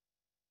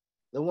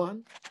 The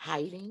one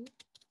hiding?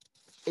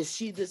 Is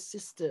she the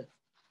sister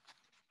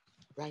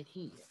right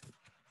here?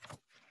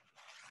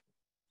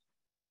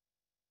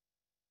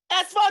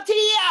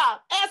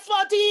 Esfortia!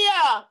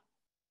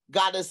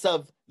 Goddess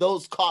of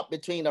those caught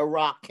between a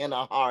rock and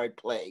a hard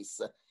place,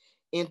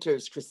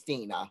 enters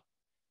Christina.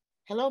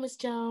 Hello, Miss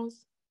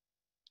Jones.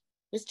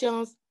 Miss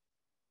Jones,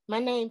 my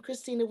name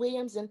Christina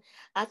Williams, and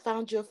I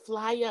found your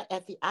flyer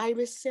at the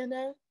Iris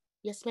Center.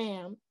 Yes,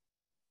 ma'am.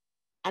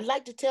 I'd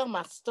like to tell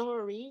my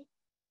story.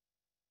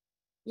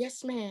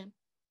 Yes, ma'am.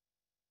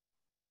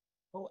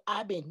 Oh,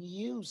 I've been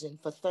using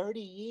for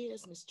 30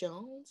 years, Miss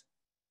Jones.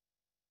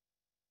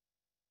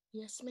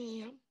 Yes,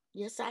 ma'am.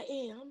 Yes, I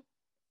am.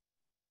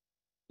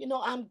 You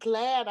know, I'm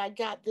glad I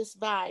got this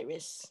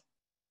virus.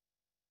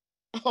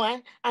 Oh,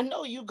 I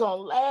know you're going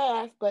to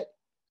laugh, but,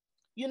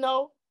 you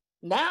know,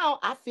 now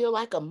I feel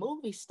like a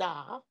movie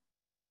star.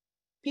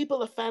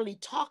 People are finally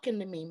talking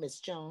to me, Miss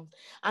Jones.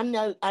 I'm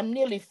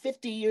nearly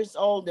 50 years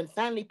old, and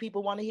finally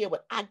people want to hear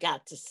what I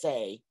got to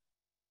say.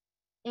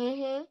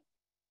 Mm-hmm.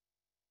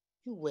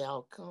 You're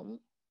welcome.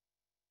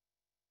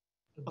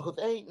 Oh,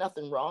 there ain't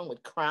nothing wrong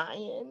with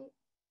crying.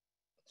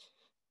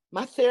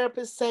 My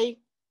therapist say,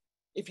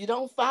 if you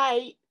don't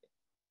fight,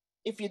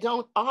 if you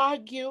don't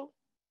argue,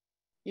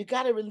 you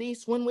got to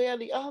release one way or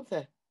the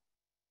other.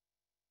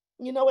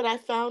 You know what I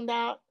found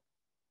out?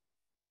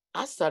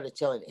 I started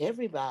telling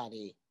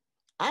everybody,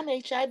 I'm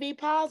HIV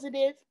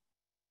positive.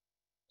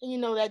 And you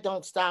know that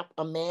don't stop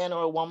a man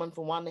or a woman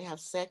from wanting to have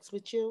sex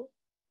with you.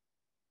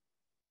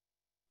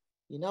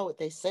 You know what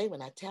they say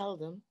when I tell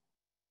them?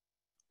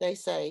 They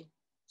say,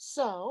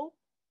 so,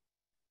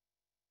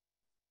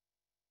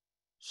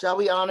 shall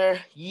we honor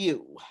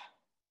you?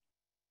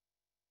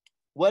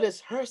 What is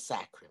her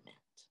sacrament?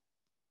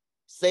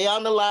 Stay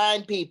on the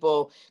line,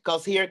 people,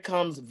 because here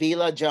comes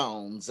Vila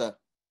Jones,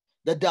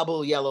 the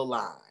double yellow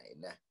line.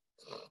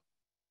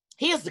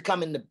 He has to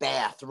come in the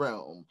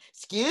bathroom.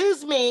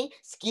 Excuse me,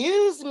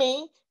 excuse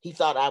me. He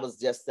thought I was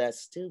just that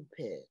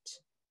stupid,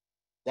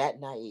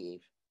 that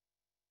naive.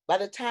 By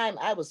the time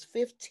I was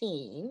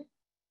 15,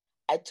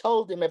 I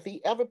told him if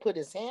he ever put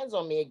his hands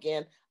on me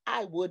again,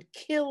 I would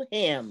kill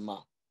him.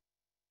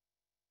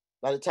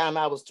 By the time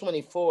I was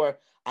 24,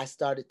 I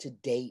started to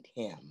date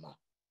him.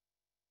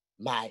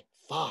 My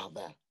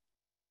father.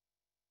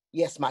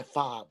 Yes, my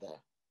father.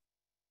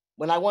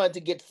 When I wanted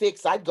to get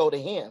fixed, I'd go to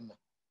him.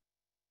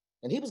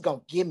 And he was going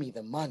to give me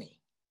the money.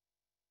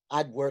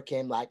 I'd work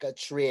him like a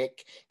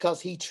trick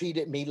because he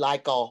treated me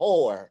like a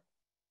whore.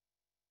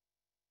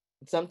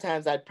 And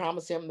sometimes I'd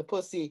promise him the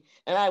pussy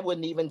and I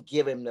wouldn't even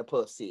give him the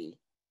pussy.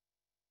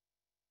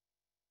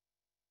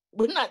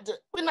 We're not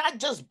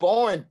just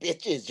born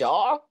bitches,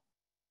 y'all.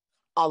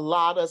 A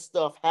lot of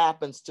stuff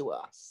happens to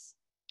us.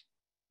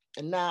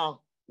 And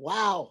now,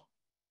 wow,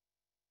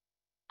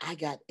 I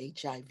got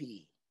HIV.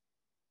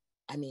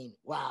 I mean,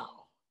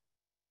 wow.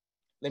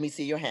 Let me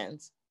see your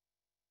hands.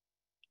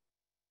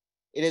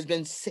 It has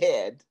been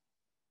said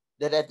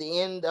that at the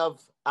end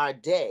of our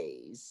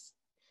days,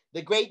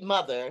 the great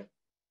mother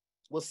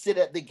will sit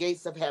at the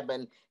gates of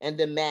heaven and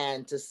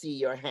demand to see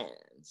your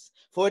hands.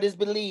 For it is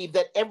believed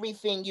that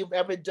everything you've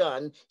ever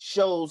done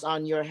shows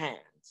on your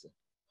hands.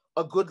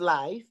 A good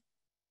life,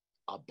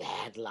 a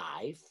bad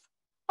life,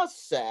 a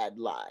sad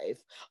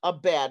life, a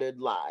battered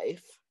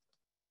life,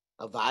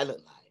 a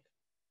violent life.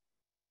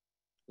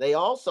 They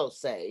also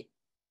say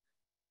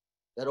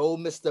that old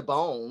Mr.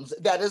 Bones,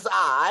 that is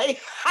I,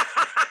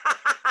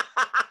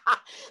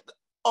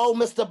 oh,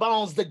 Mr.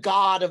 Bones, the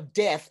god of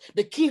death,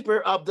 the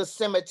keeper of the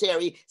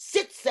cemetery,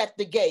 sits at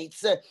the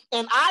gates,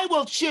 and I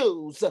will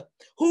choose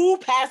who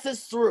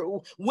passes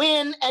through,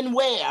 when, and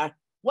where.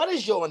 What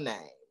is your name?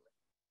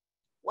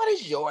 What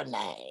is your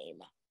name?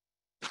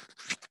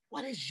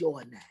 What is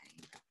your name?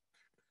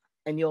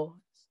 And yours,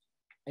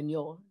 and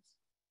yours,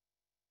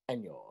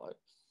 and yours.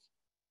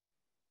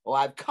 Oh,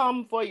 I've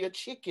come for your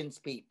chickens,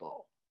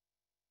 people.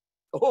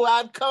 Oh,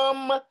 I've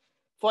come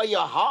for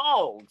your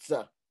hogs.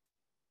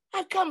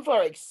 I've come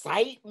for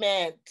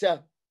excitement.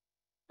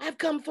 I've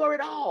come for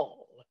it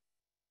all.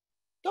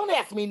 Don't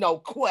ask me no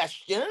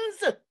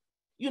questions.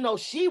 You know,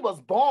 she was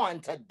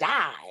born to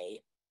die.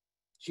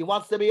 She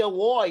wants to be a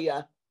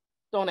warrior.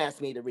 Don't ask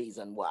me the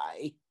reason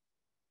why.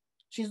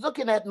 She's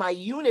looking at my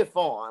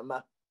uniform.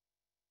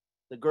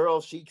 The girl,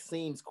 she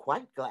seems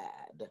quite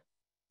glad.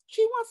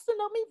 She wants to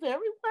know me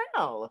very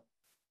well.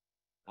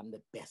 I'm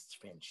the best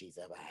friend she's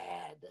ever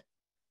had.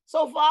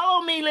 So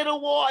follow me,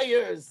 little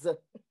warriors.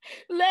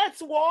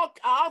 Let's walk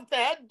out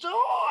that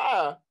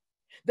door.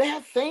 There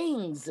are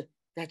things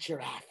that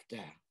you're after.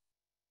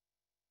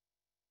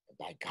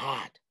 By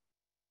God,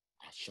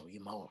 I'll show you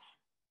more.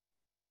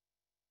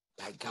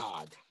 By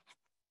God,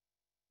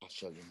 I'll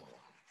show you more.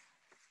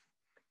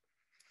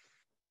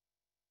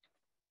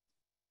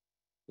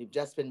 You've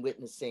just been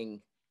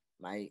witnessing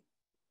my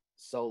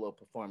solo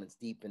performance,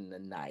 Deep in the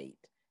Night,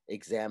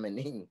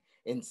 examining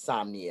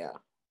insomnia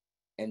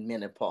and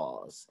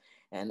menopause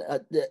and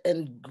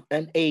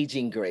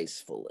aging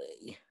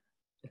gracefully.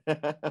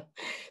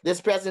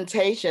 This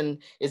presentation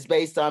is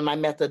based on my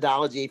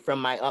methodology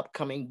from my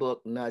upcoming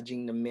book,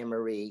 Nudging the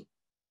Memory,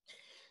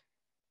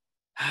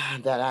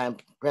 that I'm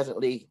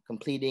presently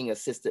completing,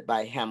 assisted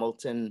by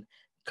Hamilton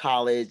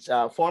College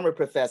former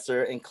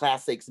professor and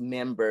classics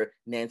member,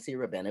 Nancy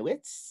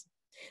Rabinowitz.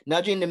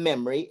 Nudging the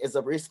Memory is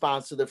a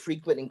response to the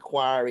frequent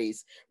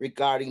inquiries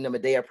regarding the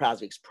Medea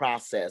Project's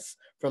process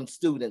from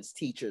students,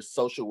 teachers,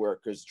 social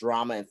workers,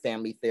 drama and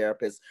family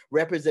therapists,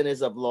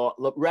 representatives of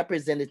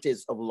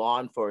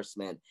law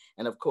enforcement,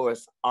 and of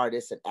course,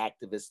 artists and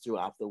activists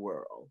throughout the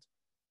world.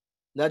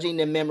 Nudging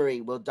the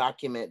Memory will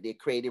document the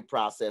creative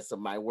process of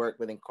my work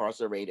with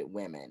incarcerated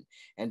women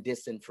and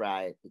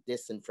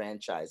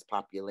disenfranchised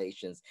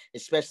populations,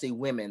 especially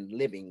women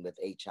living with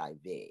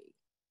HIV,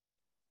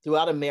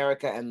 throughout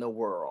America and the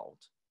world.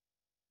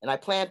 And I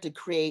plan to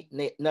create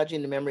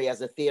Nudging the Memory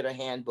as a theater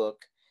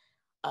handbook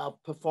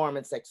of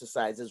performance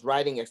exercises,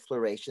 writing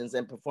explorations,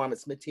 and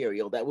performance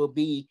material that will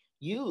be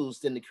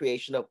used in the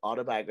creation of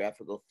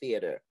autobiographical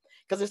theater.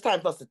 Because it's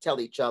time for us to tell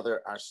each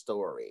other our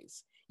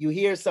stories. You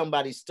hear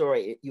somebody's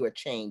story, you are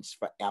changed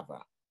forever.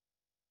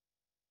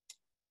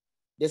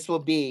 This will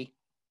be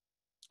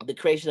the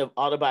creation of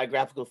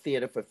autobiographical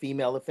theater for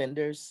female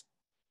offenders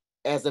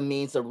as a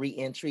means of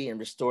reentry and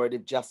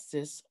restorative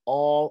justice,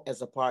 all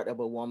as a part of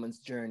a woman's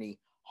journey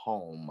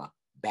home,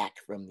 back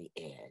from the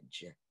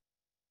edge.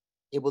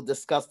 It will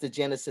discuss the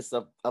genesis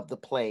of the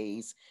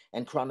plays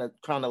and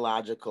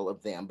chronological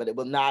of them, but it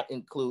will not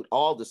include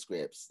all the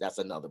scripts. That's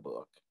another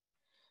book.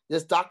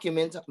 This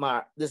documentary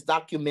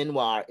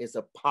is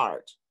a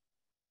part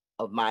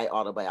of my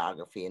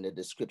autobiography and a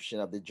description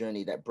of the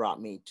journey that brought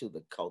me to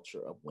the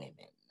culture of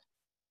women.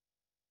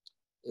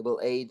 It will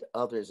aid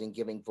others in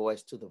giving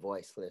voice to the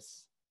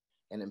voiceless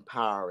and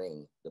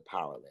empowering the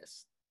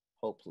powerless,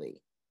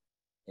 hopefully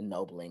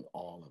ennobling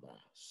all of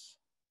us.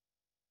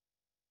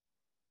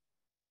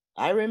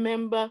 I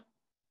remember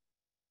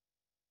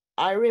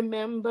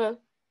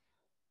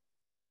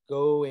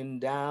going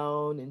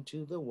down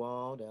into the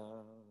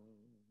water.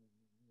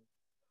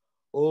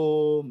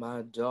 Oh,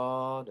 my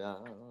daughter.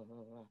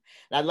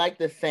 And I'd like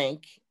to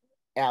thank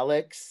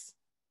Alex,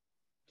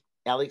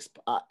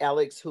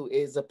 who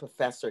is a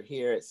professor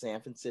here at San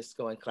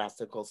Francisco in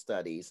classical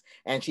studies,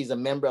 and she's a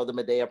member of the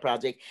Medea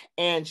Project,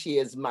 and she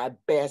is my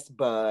best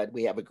bud.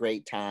 We have a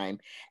great time.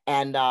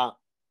 And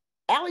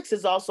Alex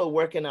is also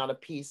working on a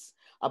piece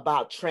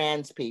about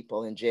trans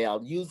people in jail,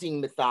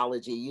 using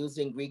mythology,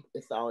 using Greek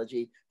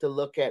mythology to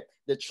look at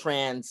the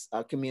trans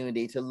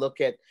community, to look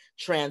at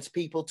trans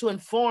people, to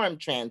inform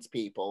trans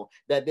people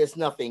that there's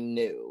nothing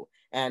new.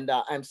 And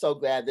I'm so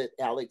glad that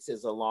Alex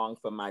is along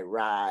for my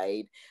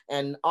ride,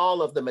 and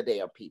all of the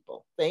Medea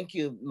people. Thank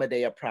you,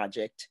 Medea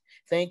Project.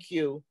 Thank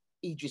you,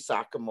 Idris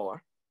Sakamore.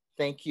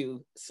 Thank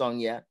you,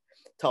 Sonia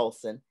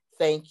Tolson.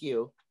 Thank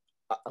you,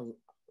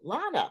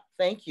 Lana.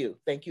 Thank you.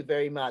 Thank you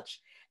very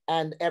much.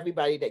 And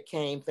everybody that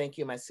came, thank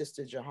you, my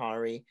sister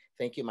Jahari.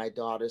 Thank you, my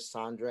daughter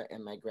Sandra,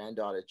 and my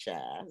granddaughter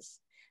Chaz.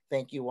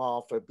 Thank you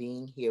all for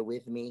being here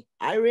with me.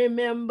 I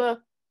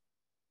remember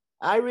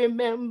I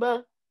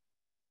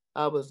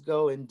was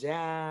going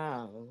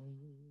down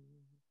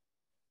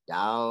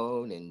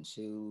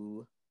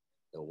into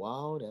the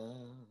water.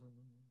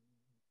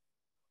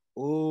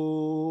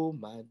 Oh,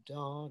 my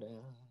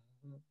daughter.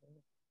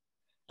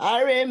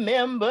 I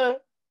remember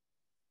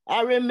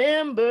I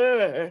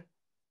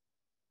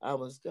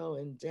was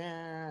going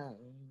down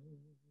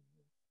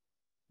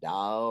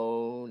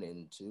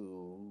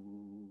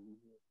into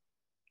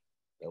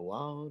the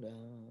water.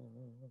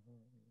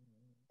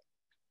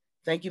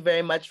 Thank you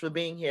very much for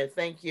being here.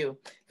 Thank you.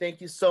 Thank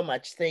you so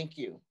much. Thank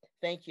you.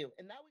 Thank you.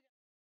 And now